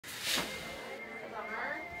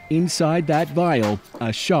inside that vial,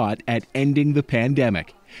 a shot at ending the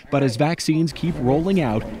pandemic. But as vaccines keep rolling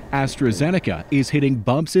out, AstraZeneca is hitting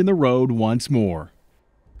bumps in the road once more.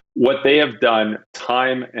 What they have done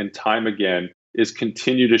time and time again is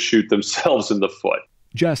continue to shoot themselves in the foot.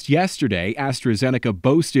 Just yesterday, AstraZeneca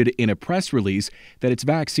boasted in a press release that its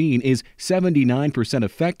vaccine is 79%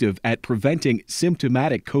 effective at preventing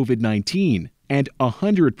symptomatic COVID-19 and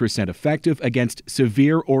 100% effective against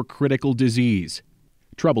severe or critical disease.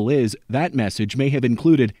 Trouble is, that message may have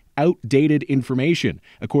included outdated information,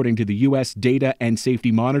 according to the U.S. Data and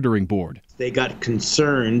Safety Monitoring Board. They got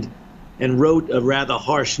concerned and wrote a rather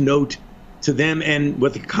harsh note to them and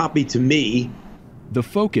with a copy to me. The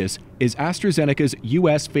focus is AstraZeneca's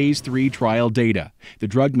U.S. Phase 3 trial data. The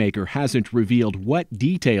drug maker hasn't revealed what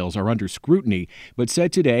details are under scrutiny, but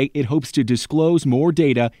said today it hopes to disclose more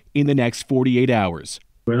data in the next 48 hours.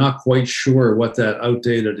 We're not quite sure what that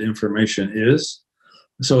outdated information is.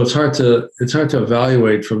 So it's hard to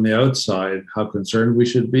evaluate from the outside how concerned we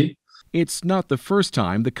should be. It's not the first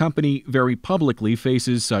time the company very publicly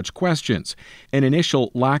faces such questions. An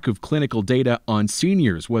initial lack of clinical data on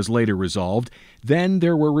seniors was later resolved. Then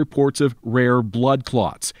there were reports of rare blood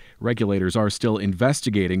clots. Regulators are still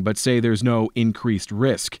investigating, but say there's no increased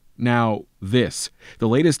risk. Now, this, the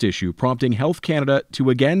latest issue prompting Health Canada to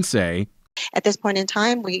again say, at this point in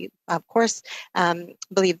time, we, of course,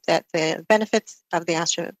 believe that the benefits of the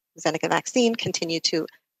AstraZeneca vaccine continue to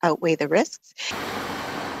outweigh the risks.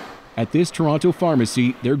 At this Toronto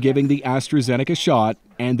pharmacy, they're giving the AstraZeneca shot,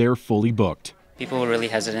 and they're fully booked. People were really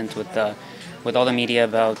hesitant with all the media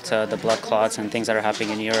about the blood clots and things that are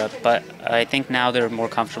happening in Europe, but I think now they're more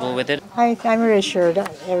comfortable with it. I'm reassured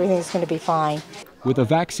everything's going to be fine. With a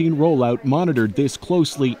vaccine rollout monitored this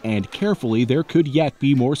closely and carefully, there could yet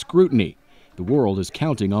be more scrutiny. The world is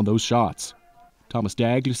counting on those shots. Thomas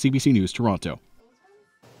Daigle, CBC News, Toronto.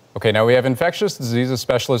 Okay, now we have infectious diseases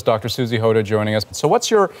specialist Dr. Susie Hoda joining us. So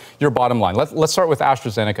what's your bottom line? Let's start with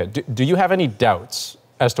AstraZeneca. Do you have any doubts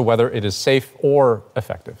as to whether it is safe or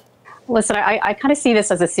effective? Listen, I kind of see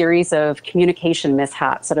this as a series of communication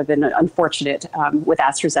mishaps that have been unfortunate with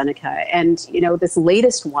AstraZeneca. And, this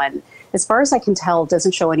latest one, as far as I can tell,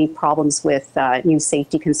 doesn't show any problems with new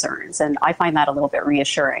safety concerns. And I find that a little bit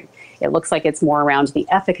reassuring. It looks like it's more around the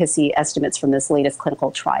efficacy estimates from this latest clinical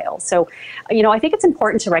trial. So, I think it's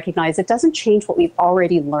important to recognize it doesn't change what we've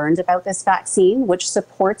already learned about this vaccine, which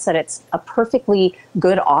supports that it's a perfectly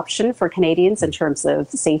good option for Canadians in terms of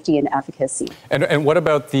safety and efficacy. And what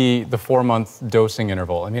about the 4-month dosing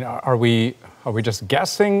interval? I mean, are we just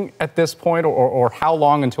guessing at this point, or how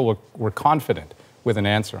long until we're confident with an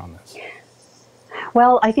answer on this?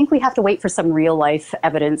 Well, I think we have to wait for some real life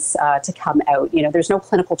evidence to come out. There's no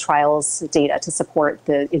clinical trials data to support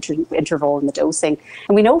the interval in the dosing.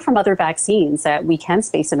 And we know from other vaccines that we can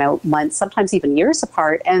space them out months, sometimes even years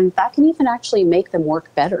apart, and that can even actually make them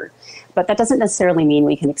work better. But that doesn't necessarily mean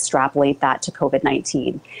we can extrapolate that to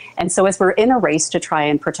COVID-19. And so as we're in a race to try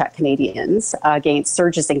and protect Canadians against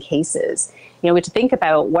surges in cases, we have to think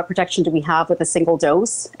about what protection do we have with a single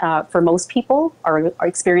dose. For most people, our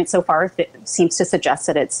experience so far seems to suggest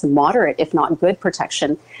that it's moderate, if not good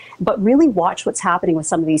protection. But really watch what's happening with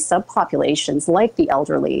some of these subpopulations, like the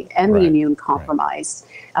elderly and the immune compromised,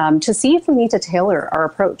 to see if we need to tailor our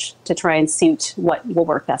approach to try and suit what will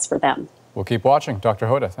work best for them. We'll keep watching. Dr.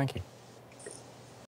 Hoda, thank you.